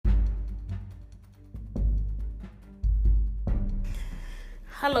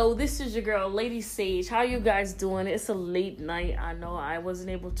Hello, this is your girl, Lady Sage. How you guys doing? It's a late night. I know I wasn't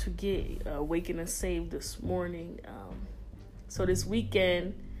able to get Awaken and Saved this morning. So this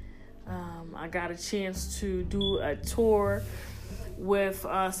weekend, I got a chance to do a tour with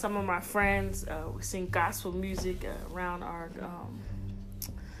some of my friends. We sing gospel music around our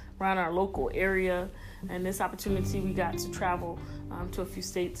local area. And this opportunity, we got to travel to a few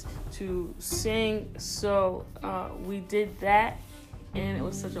states to sing. So we did that. And it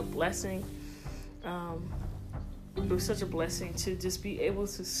was such a blessing. It was such a blessing to just be able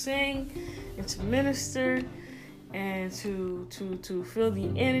to sing and to minister and to feel the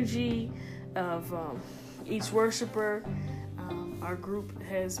energy of each worshiper. Our group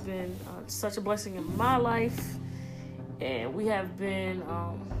has been such a blessing in my life, and we have been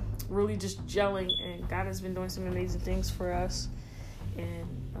really just gelling, and God has been doing some amazing things for us. And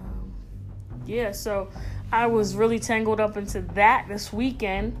so I was really tangled up into that this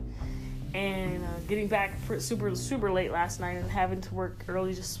weekend, and getting back super late last night and having to work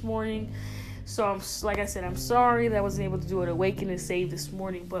early this morning. So like I said, I'm sorry that I wasn't able to do an Awaken and Save this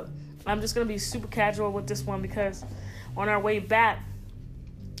morning, but I'm just going to be super casual with this one because on our way back,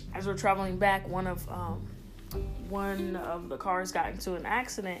 as we're traveling back, one of the cars got into an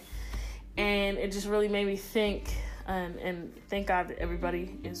accident, and it just really made me think. And thank God that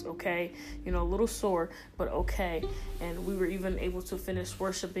everybody is okay, a little sore, but okay. And we were even able to finish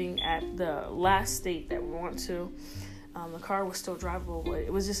worshiping at the last state that we went to. The car was still drivable, but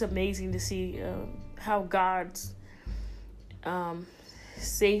it was just amazing to see how God's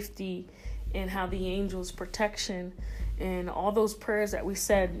safety and how the angels' protection and all those prayers that we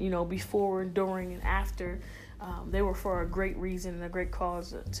said, before, during, and after, they were for a great reason and a great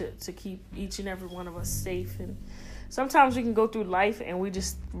cause to keep each and every one of us safe. And sometimes we can go through life and we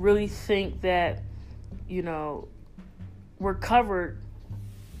just really think that, we're covered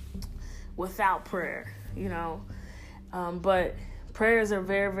without prayer, but prayer is a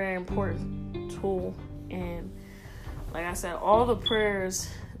very, very important tool. And like I said, all the prayers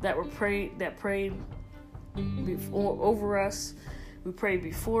that prayed before, over us, we prayed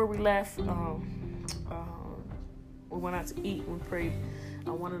before we left. We went out to eat. We prayed.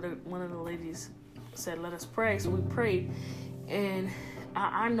 One of the ladies said, "Let us pray." So we prayed, and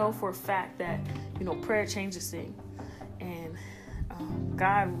I know for a fact that prayer changes things, and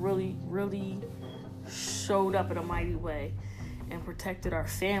God really, really showed up in a mighty way and protected our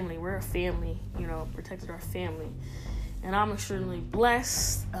family. We're a family, protected our family, and I'm extremely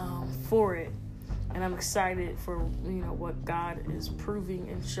blessed for it, and I'm excited for what God is proving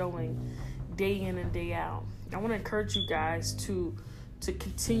and showing day in and day out. I want to encourage you guys to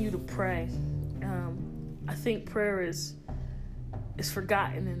continue to pray. I think prayer is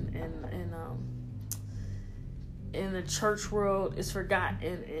forgotten in the church world. It's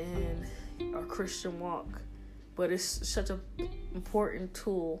forgotten in our Christian walk, but it's such an important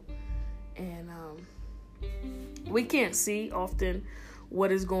tool. And we can't see often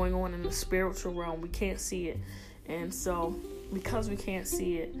what is going on in the spiritual realm. We can't see it, and so because we can't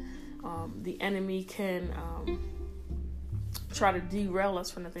see it, the enemy can try to derail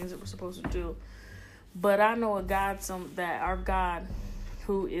us from the things that we're supposed to do. But I know that our God,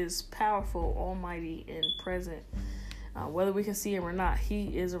 who is powerful, almighty, and present, whether we can see him or not,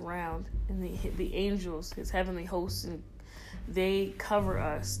 he is around. And the angels, his heavenly hosts, and they cover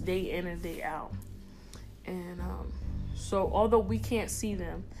us day in and day out. And so although we can't see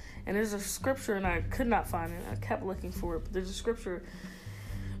them, and there's a scripture, and I could not find it, I kept looking for it, but there's a scripture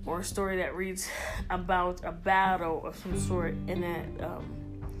or a story that reads about a battle of some sort, and that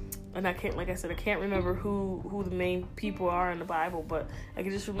and I can't remember who the main people are in the Bible, but I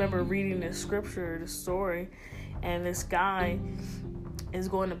can just remember reading this scripture, this story, and this guy is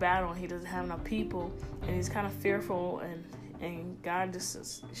going to battle, and he doesn't have enough people, and he's kind of fearful, and God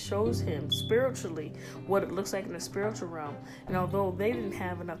just shows him spiritually what it looks like in the spiritual realm. And although they didn't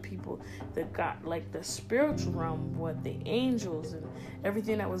have enough people, that got like the spiritual realm, what the angels and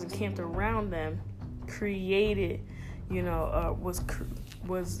everything that was encamped around them created, was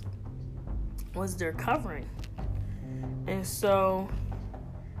their covering. And so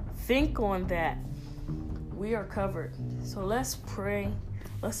think on that. We are covered. So let's pray.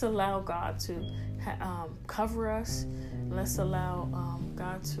 Let's allow God to cover us. Let's allow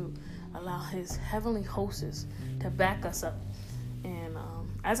God to allow his heavenly hosts to back us up. And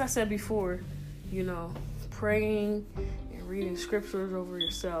as I said before, praying and reading scriptures over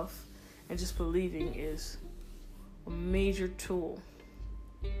yourself and just believing is a major tool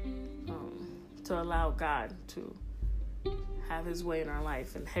to allow God to have his way in our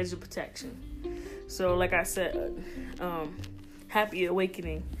life and hedge of protection. So like I said, happy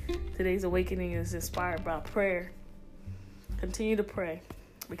awakening. Today's awakening is inspired by prayer. Continue to pray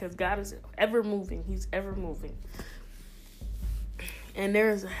because God is ever moving. He's ever moving. And there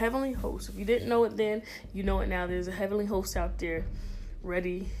is a heavenly host. If you didn't know it then, you know it now. There's a heavenly host out there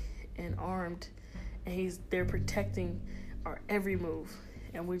ready and armed. And they're protecting our every move.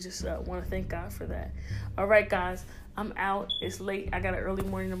 And we just want to thank God for that. All right, guys. I'm out. It's late. I got an early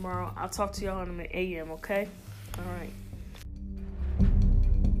morning tomorrow. I'll talk to y'all in the AM, okay? All right.